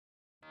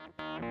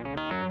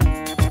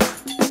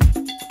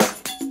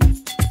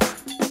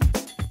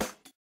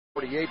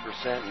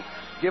78%. And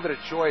give it a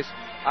choice,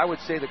 I would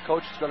say the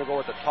coach is going to go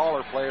with the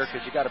taller player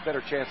because you got a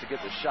better chance to get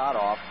the shot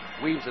off.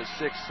 Weems is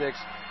 6'6",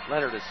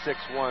 Leonard is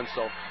 6'1",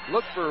 so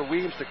look for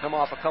Weems to come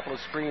off a couple of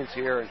screens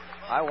here, and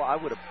I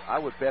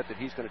would bet that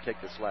he's going to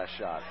take this last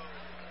shot.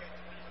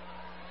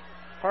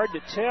 Hard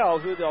to tell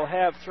who they'll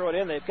have throw it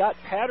in. They've got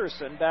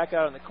Patterson back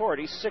out on the court.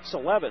 He's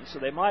 6'11", so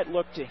they might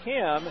look to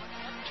him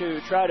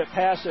to try to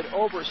pass it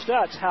over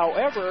Stutz.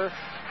 However,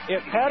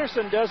 if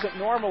Patterson doesn't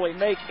normally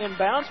make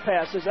inbounds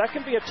passes, that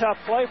can be a tough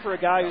play for a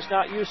guy who's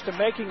not used to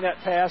making that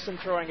pass and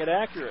throwing it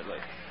accurately.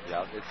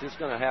 Yeah, it's just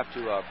going to have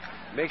to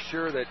make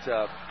sure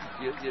that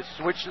you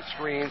switch the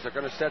screens. They're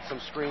going to set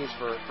some screens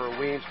for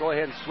Weems. Go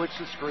ahead and switch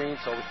the screens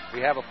so we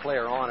have a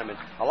player on him. And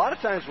a lot of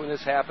times when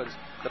this happens,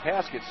 the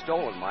pass gets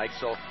stolen, Mike,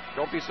 so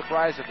don't be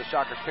surprised if the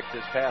Shockers pick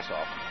this pass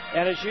off.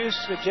 And as you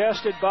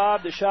suggested,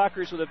 Bob, the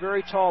Shockers with a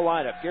very tall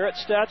lineup. Garrett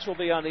Stutz will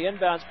be on the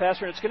inbounds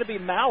passer, and it's going to be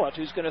Mallett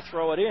who's going to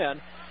throw it in.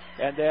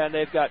 And then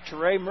they've got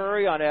Teray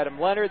Murray on Adam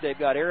Leonard. They've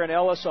got Aaron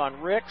Ellis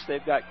on Ricks.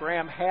 They've got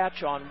Graham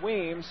Hatch on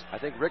Weems. I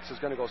think Ricks is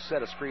going to go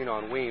set a screen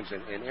on Weems,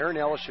 and Aaron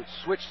Ellis should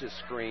switch this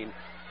screen,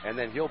 and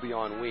then he'll be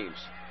on Weems.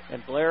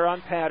 And Blair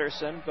on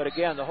Patterson. But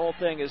again, the whole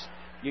thing is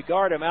you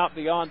guard him out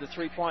beyond the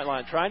three-point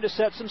line. Trying to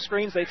set some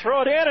screens. They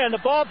throw it in, and the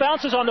ball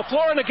bounces on the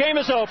floor, and the game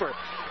is over.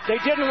 They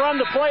didn't run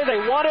the play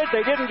they wanted.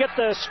 They didn't get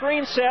the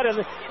screen set,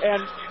 and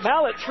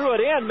Mallett threw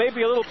it in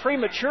maybe a little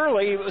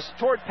prematurely. It was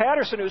toward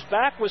Patterson, whose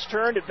back was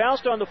turned. It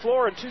bounced on the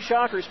floor, and two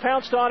Shockers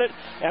pounced on it,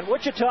 and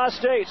Wichita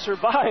State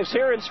survives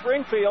here in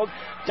Springfield,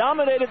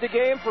 dominated the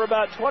game for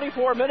about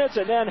 24 minutes,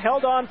 and then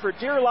held on for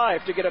dear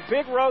life to get a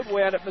big road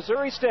win at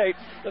Missouri State.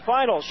 The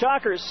final,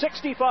 Shockers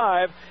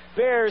 65,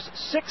 Bears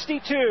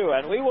 62,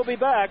 and we will be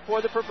back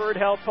for the Preferred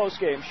Health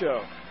postgame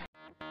show.